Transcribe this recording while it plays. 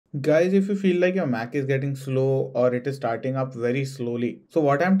Guys, if you feel like your Mac is getting slow or it is starting up very slowly, so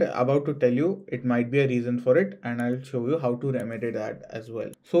what I'm about to tell you, it might be a reason for it, and I'll show you how to remedy that as well.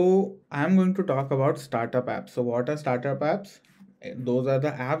 So I'm going to talk about startup apps. So what are startup apps? Those are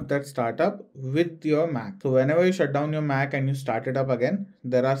the apps that start up with your Mac. So whenever you shut down your Mac and you start it up again,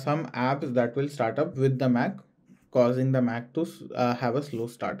 there are some apps that will start up with the Mac, causing the Mac to have a slow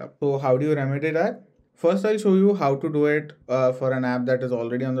startup. So how do you remedy that? First, I'll show you how to do it for an app that is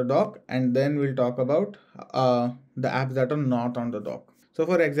already on the dock, and then we'll talk about the apps that are not on the dock. So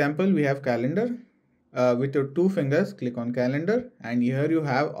for example, we have calendar. With your two fingers, click on calendar, and here you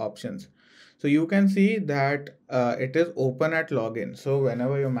have options. So you can see that it is open at login. So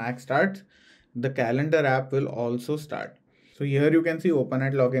whenever your Mac starts, the calendar app will also start. So here you can see open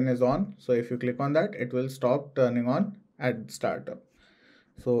at login is on. So if you click on that, it will stop turning on at startup.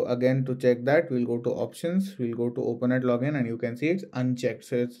 So again, to check that, we'll go to options, we'll go to open at login, and you can see it's unchecked.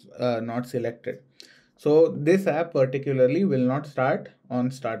 So it's not selected. So this app particularly will not start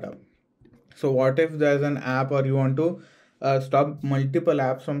on startup. So what if there's an app or you want to stop multiple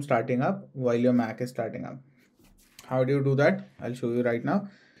apps from starting up while your Mac is starting up? How do you do that? I'll show you right now.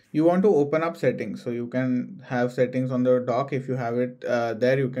 You want to open up settings, so you can have settings on the dock. If you have it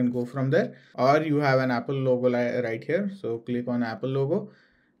there, you can go from there, or you have an Apple logo right here. So click on Apple logo.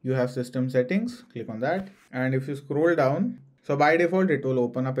 You have system settings, click on that, and if you scroll down, so by default it will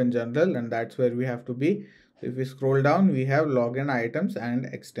open up in general, and that's where we have to be. So if we scroll down, we have login items and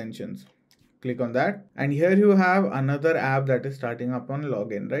extensions. Click on that, and here you have another app that is starting up on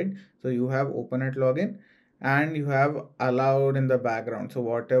login, right? So you have open at login, and you have allowed in the background. So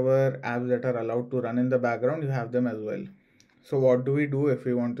whatever apps that are allowed to run in the background, you have them as well. So what do we do if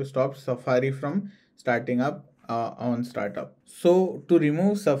we want to stop Safari from starting up on startup? So to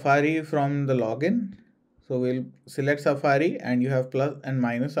remove Safari from the login, so we'll select Safari, and you have plus and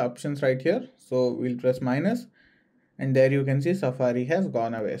minus options right here. So we'll press minus, and there you can see Safari has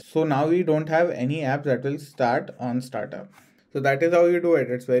gone away. So now we don't have any apps that will start on startup. So that is how you do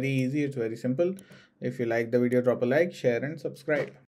it. It's very easy. It's very simple. If you like the video, drop a like, share and subscribe.